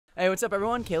Hey, what's up,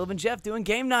 everyone? Caleb and Jeff doing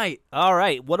game night. All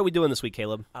right, what are we doing this week,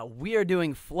 Caleb? We are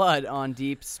doing Flood on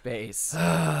Deep Space.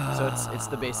 So it's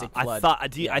the basic Flood.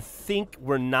 I think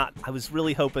we're not. I was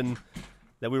really hoping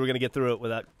that we were going to get through it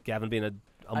without Gavin being a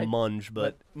munge,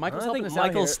 but Michael's I helping think us out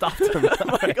Michael here. stopped him.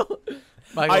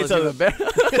 Michael is even better.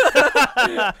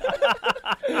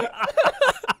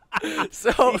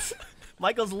 So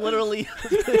Michael's literally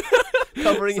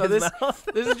covering his mouth.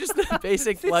 This is just the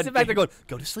basic Flood. Sit back there going,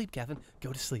 go to sleep, Gavin.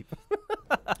 Go to sleep.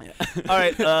 All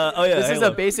right. This is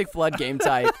a basic Flood game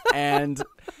type, and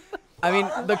I mean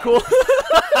the cool.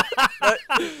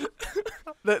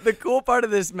 The cool part of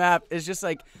this map is just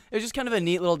like it was just kind of a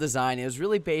neat little design. It was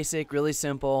really basic, really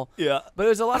simple. Yeah. But it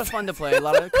was a lot of fun to play. A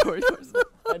lot of corridors.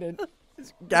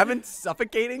 Is Gavin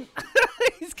suffocating?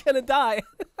 He's gonna die.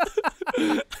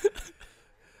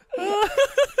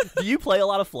 Do you play a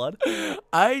lot of Flood?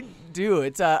 I do.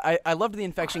 It's I loved the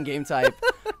infection game type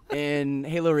in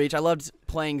Halo Reach. I loved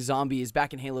playing zombies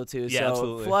back in Halo 2. Yeah, so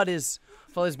absolutely. Flood is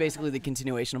basically the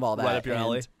continuation of all that. Right up your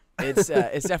alley. It's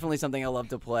definitely something I love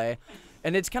to play.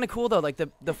 And it's kind of cool though. Like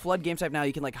the Flood game type now,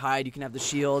 you can like hide, you can have the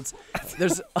shields.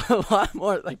 There's a lot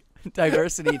more like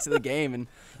diversity to the game, and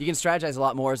you can strategize a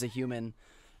lot more as a human.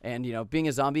 And you know, being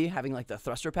a zombie, having like the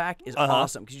thruster pack is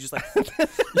awesome because you just like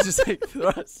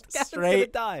thrust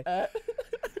straight. Die.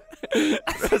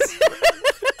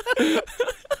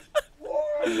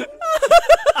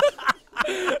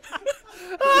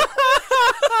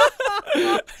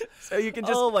 So you can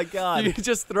just oh my god, you can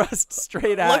just thrust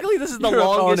straight at. Luckily, this is the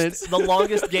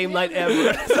longest game night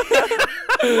ever.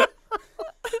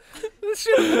 This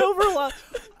should have been over a lot.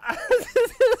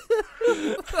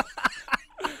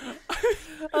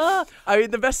 I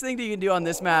mean, the best thing that you can do on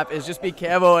this map is just be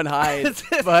camo and hide.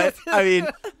 But I mean,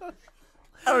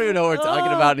 I don't even know what we're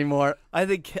talking about anymore. I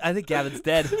think Gavin's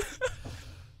dead.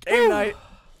 Game night.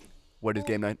 What is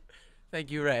game night?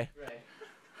 Thank you, Ray.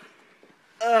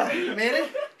 Made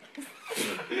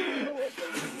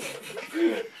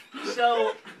it?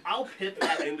 So I'll pit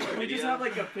that into the video.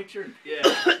 like a picture? Yeah.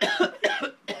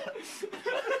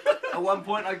 At one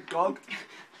point I gogged.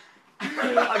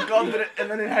 I gogged it and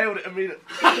then inhaled it immediately.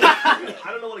 I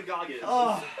don't know what a gog is.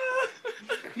 Oh.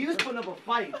 He was putting up a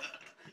fight.